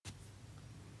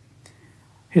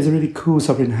Here's a really cool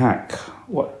sovereign hack.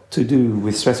 What to do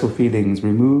with stressful feelings: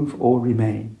 remove or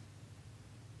remain.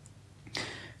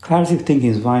 Clarity of thinking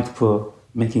is vital for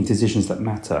making decisions that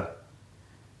matter.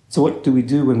 So what do we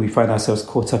do when we find ourselves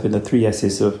caught up in the 3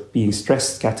 S's of being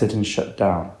stressed, scattered, and shut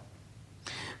down?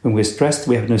 When we're stressed,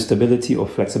 we have no stability or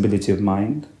flexibility of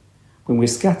mind. When we're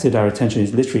scattered, our attention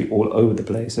is literally all over the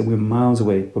place and we're miles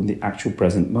away from the actual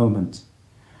present moment.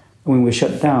 And when we're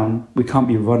shut down, we can't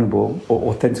be vulnerable or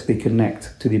authentically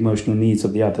connect to the emotional needs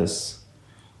of the others.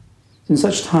 In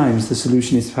such times, the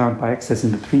solution is found by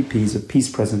accessing the 3 P's of peace,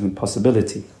 presence, and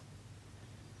possibility.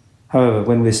 However,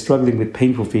 when we're struggling with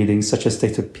painful feelings, such a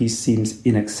state of peace seems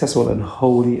inaccessible and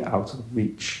wholly out of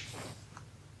reach.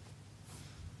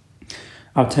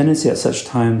 Our tendency at such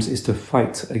times is to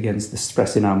fight against the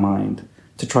stress in our mind,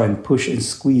 to try and push and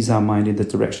squeeze our mind in the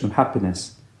direction of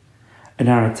happiness. In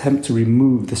our attempt to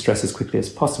remove the stress as quickly as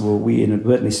possible, we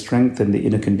inadvertently strengthen the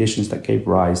inner conditions that gave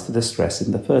rise to the stress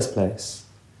in the first place.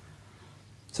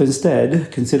 So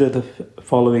instead, consider the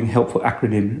following helpful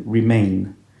acronym: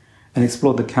 REMAIN, and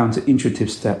explore the counterintuitive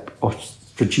step of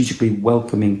strategically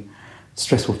welcoming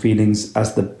stressful feelings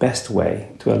as the best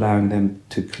way to allowing them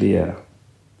to clear.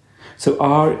 So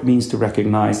R means to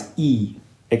recognize, E,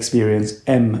 experience,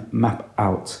 M, map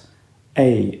out,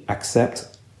 A,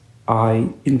 accept, I,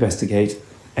 investigate,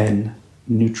 N,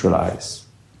 neutralize.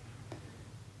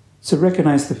 So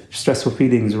recognize the stressful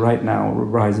feelings right now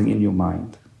arising in your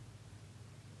mind.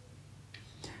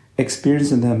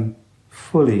 Experiencing them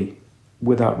fully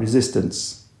without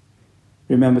resistance.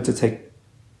 Remember to take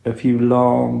a few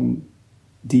long,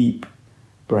 deep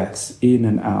breaths in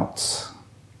and out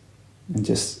and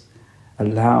just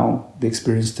allow the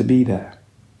experience to be there.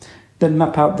 Then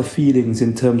map out the feelings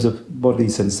in terms of bodily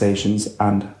sensations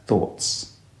and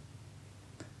thoughts.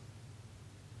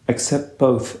 Accept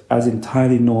both as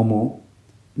entirely normal,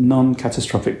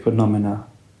 non-catastrophic phenomena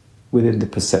within the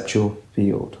perceptual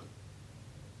field.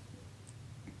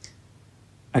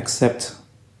 Accept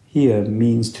here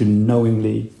means to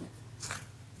knowingly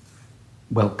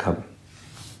welcome,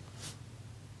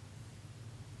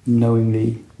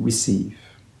 knowingly receive.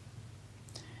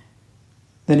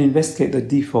 Then investigate the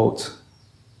default,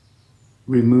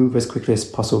 remove as quickly as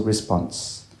possible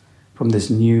response from this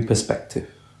new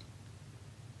perspective.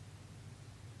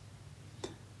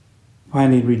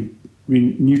 Finally,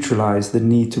 neutralize the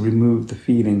need to remove the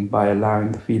feeling by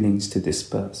allowing the feelings to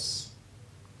disperse.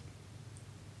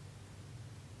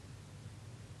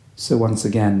 So once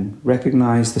again,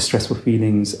 recognize the stressful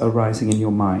feelings arising in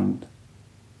your mind.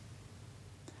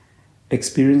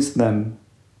 Experience them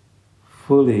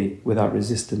fully without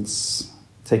resistance,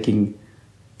 taking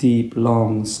deep,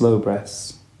 long, slow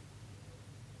breaths.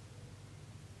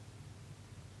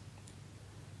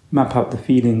 Map out the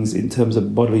feelings in terms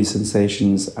of bodily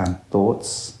sensations and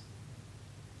thoughts.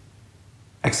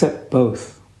 Accept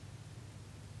both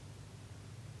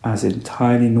as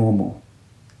entirely normal,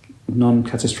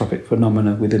 non-catastrophic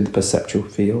phenomena within the perceptual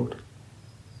field.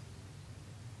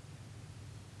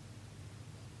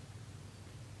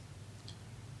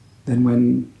 Then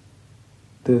when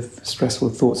the stressful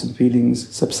thoughts and feelings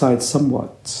subside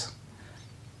somewhat,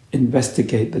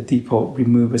 investigate the default,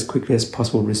 remove as quickly as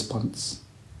possible response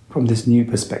from this new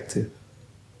perspective.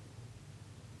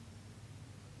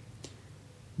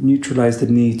 Neutralize the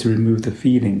need to remove the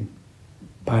feeling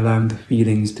by allowing the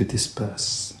feelings to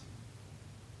disperse.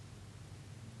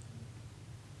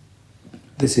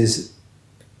 This is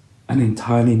an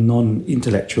entirely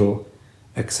non-intellectual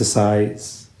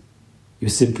exercise. You're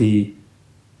simply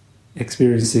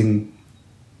experiencing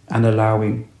and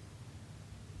allowing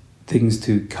things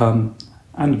to come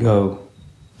and go.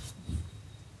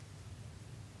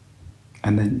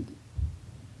 And then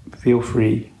feel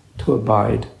free to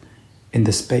abide in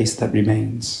the space that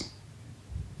remains.